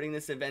parts of putting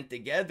this event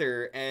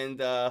together,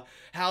 and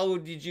how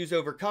did you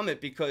overcome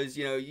it? Because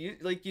you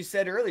like you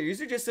said earlier,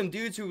 these are just some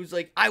dudes who was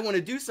like, I want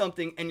to do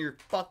something, and you're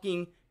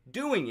fucking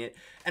doing it.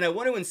 And I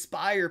want to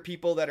inspire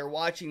people that are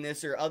watching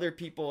this or other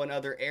people in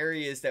other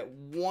areas that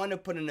want to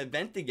put an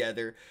event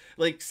together.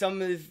 Like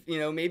some of,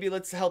 maybe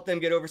let's help them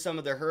get over some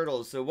of the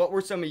hurdles. So what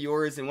were some of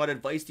yours and what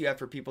advice do you have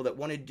for people that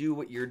want to do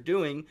what you're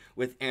doing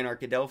with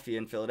Anarchadelphia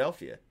in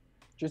Philadelphia?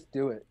 Just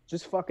do it.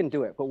 Just fucking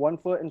do it. Put one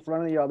foot in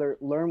front of the other.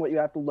 Learn what you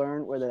have to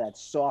learn, whether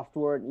that's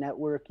software,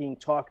 networking,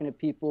 talking to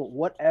people,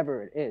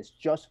 whatever it is.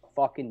 Just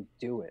fucking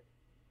do it.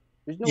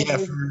 There's no Yeah,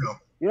 reason- for real.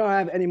 You don't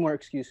have any more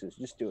excuses.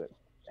 Just do it.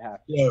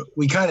 Yeah,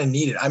 we kind of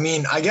need it. I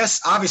mean, I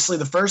guess obviously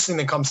the first thing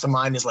that comes to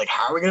mind is like,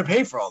 how are we going to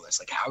pay for all this?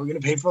 Like, how are we going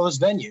to pay for all this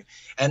venue?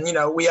 And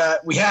we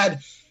had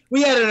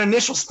an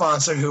initial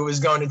sponsor who was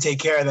going to take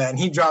care of that, and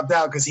he dropped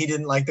out because he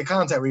didn't like the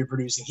content we were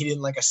producing. He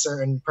didn't like a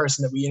certain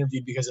person that we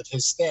interviewed because of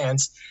his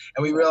stance,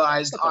 and we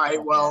realized, all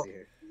right, well,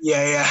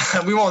 yeah,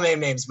 we won't name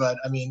names, but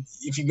I mean,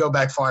 if you go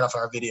back far enough in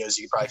our videos,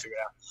 you can probably figure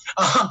it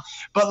out.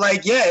 But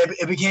like, yeah,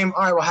 it became,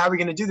 all right, well, how are we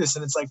going to do this?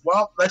 And it's like,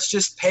 well, let's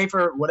just pay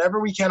for whatever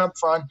we can up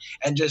front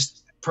and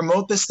just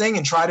promote this thing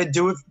and try to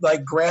do it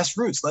like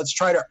grassroots. Let's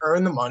try to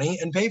earn the money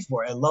and pay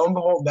for it. And lo and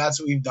behold, that's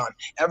what we've done.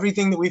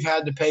 Everything that we've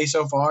had to pay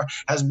so far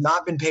has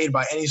not been paid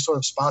by any sort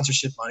of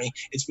sponsorship money.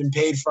 It's been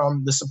paid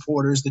from the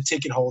supporters, the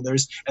ticket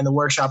holders, and the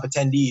workshop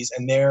attendees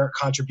and their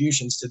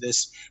contributions to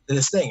this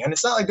thing. And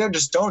it's not like they're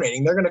just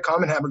donating. They're going to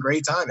come and have a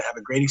great time and have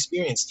a great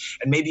experience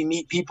and maybe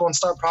meet people and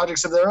start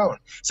projects of their own.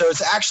 So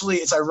it's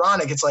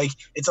ironic. It's like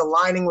it's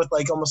aligning with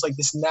like almost like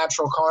this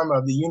natural karma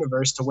of the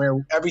universe to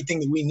where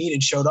everything that we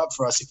needed showed up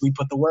for us if we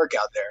put the work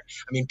out there.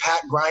 I mean,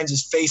 Pat grinds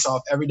his face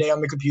off every day on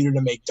the computer to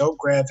make dope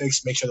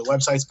graphics, make sure the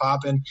website's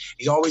popping.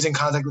 He's always in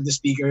contact with the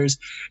speakers.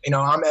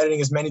 I'm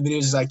editing as many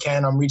videos as I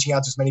can. I'm reaching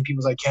out to as many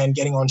people as I can,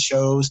 getting on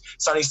shows.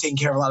 Sonny's taking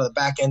care of a lot of the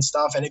back end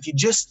stuff. And if you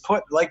just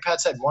put, like Pat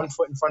said, one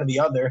foot in front of the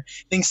other,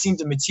 things seem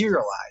to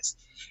materialize.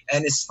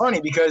 And it's funny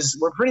because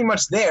we're pretty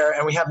much there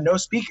and we have no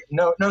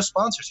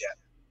sponsors yet.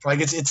 Like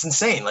it's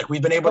insane. Like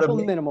we've been able couple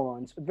to minimal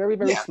ones, very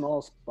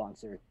small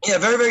sponsor. Yeah,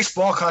 very, very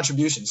small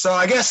contribution. So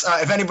I guess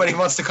if anybody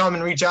wants to come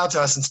and reach out to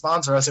us and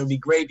sponsor us, it would be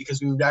great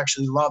because we would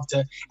actually love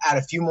to add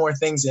a few more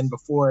things in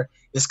before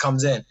this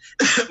comes in.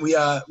 We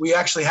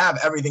actually have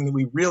everything that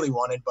we really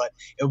wanted, but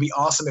it would be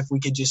awesome if we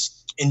could just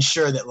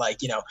ensure that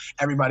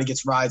everybody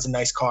gets rides and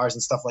nice cars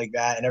and stuff like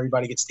that and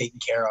everybody gets taken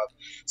care of.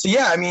 So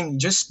yeah, I mean,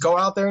 just go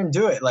out there and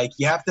do it. Like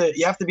you have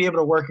to be able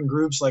to work in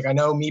groups. Like I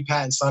know me,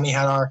 Pat, and Sonny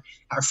had our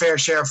fair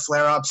share of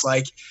flare-ups.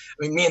 Like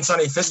I mean, me and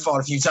Sonny fist fought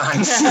a few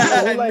times.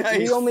 Nice.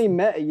 We only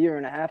met a year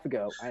and a half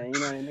ago. You know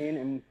what I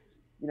mean?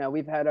 And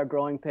we've had our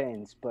growing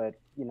pains, but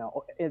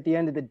at the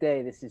end of the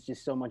day, this is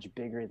just so much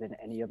bigger than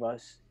any of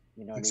us.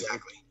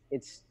 Exactly.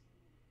 It's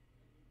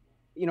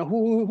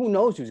who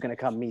knows who's going to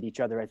come meet each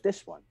other at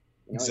this one.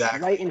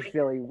 Exactly. Right in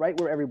Philly, right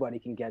where everybody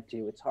can get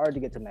to. It's hard to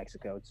get to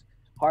Mexico. It's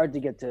hard to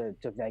get to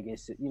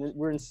Vegas.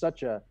 We're in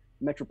such a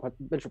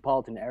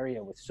metropolitan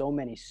area with so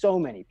many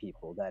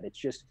people that it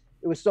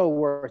was so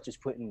worth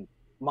just putting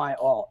my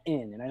all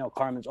in. And I know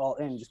Carmen's all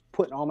in, just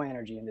putting all my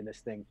energy into this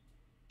thing,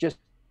 just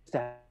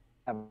to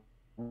have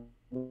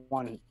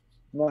one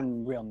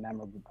real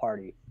memorable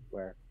party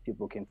where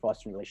people can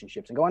foster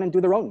relationships and go on and do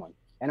their own one.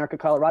 Anarcha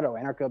Colorado,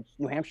 Anarcha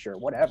New Hampshire,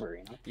 whatever,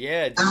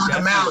 Yeah, dude,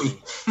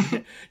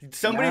 Maui.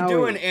 Somebody Maui.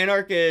 doing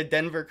Anarcha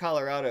Denver,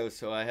 Colorado,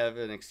 so I have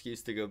an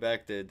excuse to go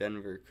back to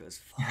Denver because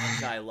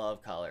fuck, I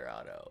love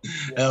Colorado.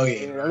 Hell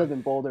yeah. I lived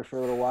in Boulder for a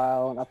little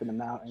while and up in the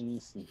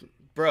mountains.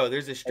 Bro,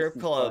 there's a strip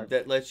That's club hard.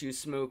 that lets you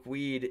smoke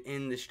weed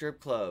in the strip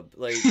club.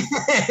 Like,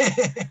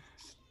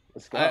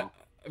 Let's go.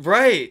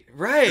 Right,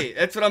 right.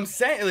 That's what I'm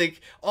saying.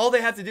 Like, all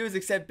they have to do is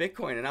accept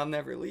Bitcoin, and I'll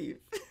never leave.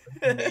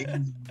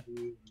 Amazing,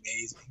 dude,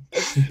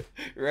 amazing.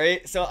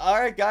 Right. So, all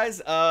right,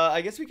 guys. I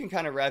guess we can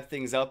kind of wrap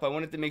things up. I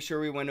wanted to make sure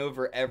we went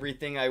over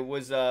everything. I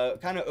was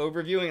kind of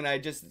overviewing, and I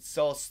just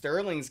saw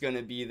Sterling's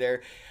gonna be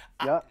there.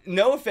 Yeah.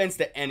 No offense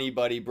to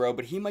anybody, bro,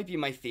 but he might be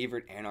my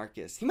favorite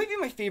anarchist. He might be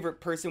my favorite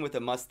person with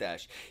a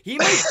mustache. He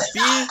might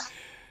be.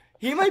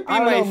 He might be I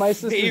don't know, my my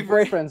sister's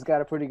favorite. boyfriend's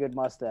got a pretty good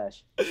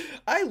mustache.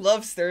 I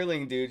love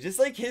Sterling, dude. Just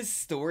like his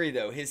story,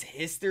 though, his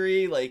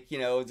history, like, you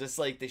know, just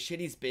like the shit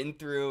he's been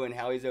through and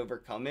how he's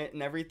overcome it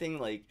and everything.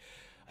 Like,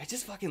 I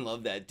just fucking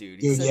love that dude.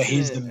 He's Dude, yeah, such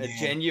he's a the man.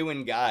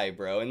 genuine guy,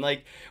 bro. And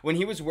like when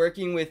he was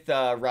working with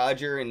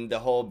Roger and the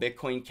whole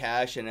Bitcoin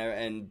Cash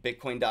and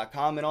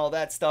Bitcoin.com and all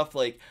that stuff,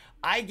 like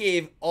I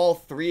gave all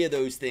three of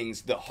those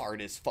things the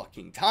hardest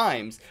fucking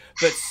times.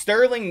 But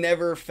Sterling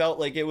never felt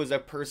like it was a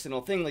personal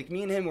thing. Like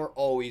me and him were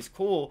always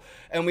cool,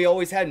 and we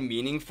always had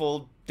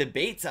meaningful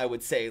debates, I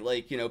would say,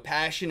 like, you know,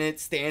 passionate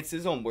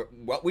stances on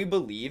what we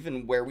believe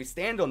and where we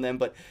stand on them.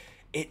 But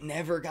it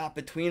never got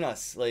between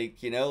us,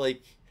 like, you know,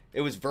 like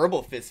it was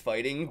verbal fist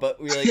fighting, but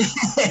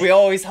we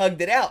always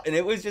hugged it out, and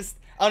it was just,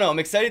 I don't know. I'm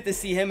excited to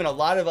see him and a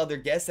lot of other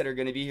guests that are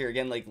going to be here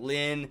again, like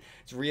Lynn.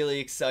 It's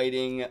really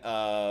exciting.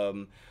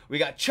 We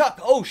got Chuck.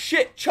 Oh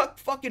shit, Chuck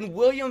fucking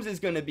Williams is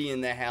going to be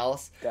in the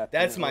house. Definitely.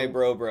 That's my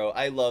bro.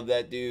 I love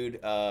that dude.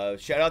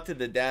 Shout out to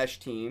the Dash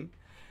team,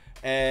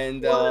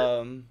 and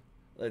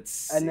let's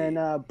see. And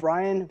then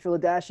Brian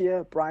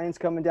Philadelphia, Brian's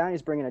coming down.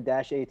 He's bringing a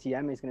Dash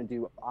ATM. He's going to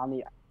do on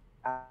the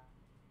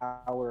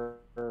hour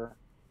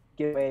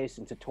giveaways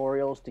and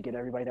tutorials to get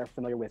everybody there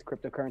familiar with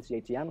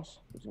cryptocurrency ATMs.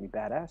 It's going to be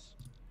badass.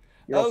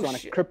 You're also on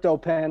a crypto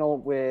panel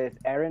with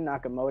Aaron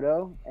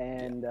Nakamoto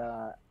and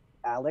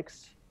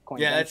Alex.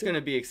 Yeah, that's going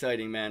to be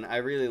exciting, man. I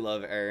really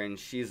love Aaron.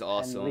 She's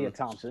awesome. And Leah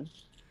Thompson.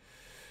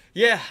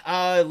 Yeah,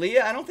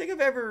 Leah, I don't think I've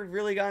ever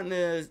really gotten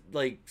to,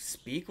 like,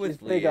 speak with She's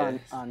big Leah.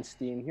 on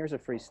Steam. Here's a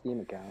free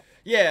Steam account.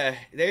 Yeah,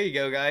 there you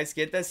go, guys.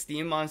 Get that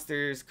Steam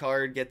Monsters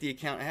card. Get the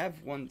account. I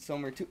have one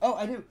somewhere, too. Oh,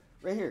 I do.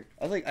 Right here.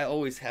 I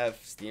always have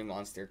Steam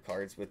Monster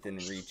cards within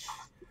reach.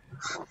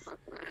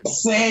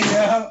 Same,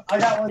 yeah. I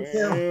got one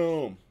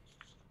too.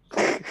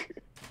 Boom.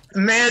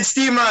 Man,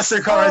 Steam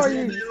Monster cards.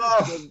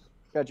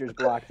 Got yours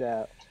blocked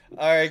out.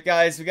 All right,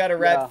 guys, we got to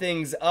wrap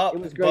things up. It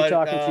was great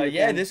talking to you.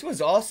 Yeah, again. this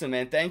was awesome,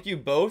 man. Thank you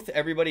both.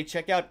 Everybody,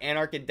 check out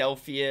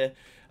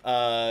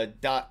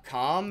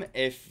anarchadelphia.com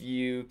if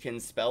you can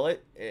spell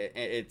it.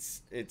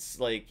 It's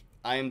like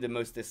I am the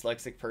most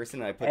dyslexic person,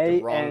 and I put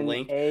the wrong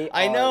link.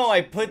 I know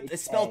I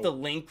spelled the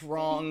link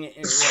wrong.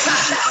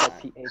 Oh,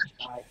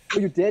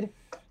 you did?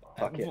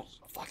 Fuck it.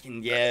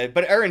 Fucking yeah,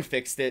 but Aaron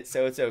fixed it,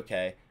 so it's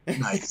okay.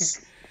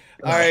 Nice.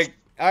 All right,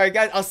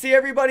 guys. I'll see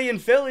everybody in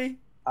Philly.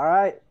 All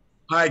right.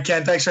 All right,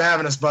 Ken. Thanks for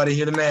having us, buddy.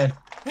 You're the man.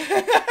 Yo, you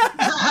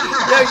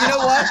know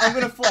what? I'm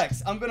gonna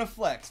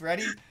flex.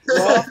 Ready?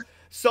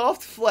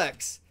 Soft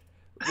flex.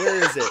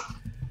 Where is it?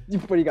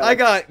 I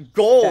got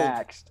gold.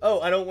 Taxed. Oh,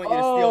 I don't want you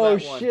to steal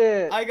that one.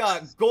 Shit. I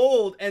got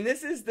gold, and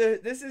this is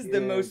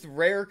the most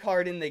rare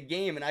card in the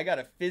game, and I got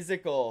a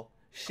physical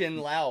Shin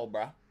Lao,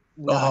 bro.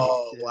 Nice,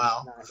 Oh, dude.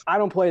 wow. Nice. I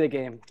don't play the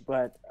game,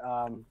 but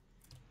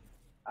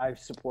I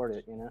support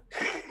it. You know.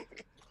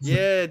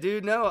 Yeah,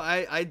 dude. No,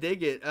 I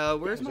dig it.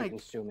 Where's my?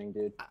 Consuming,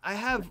 dude. I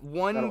have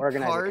one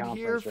organize a card conference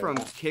here right from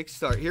now.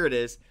 Kickstarter. Here it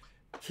is.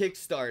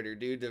 Kickstarter,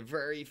 dude. The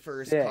very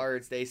first Yeah.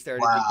 cards they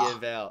started Wow. to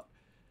give out.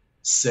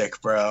 Sick,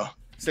 bro.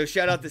 So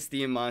shout out to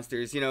Steam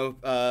Monsters. You know,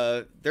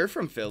 they're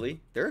from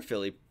Philly. They're a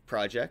Philly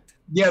project.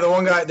 Yeah, the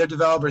one guy, their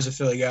developer's a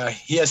Philly guy.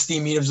 He has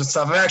Steam meetups and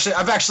stuff.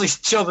 I've actually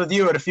chilled with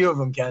you at a few of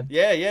them, Ken.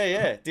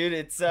 Yeah, dude.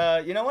 It's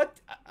you know what?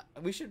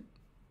 We should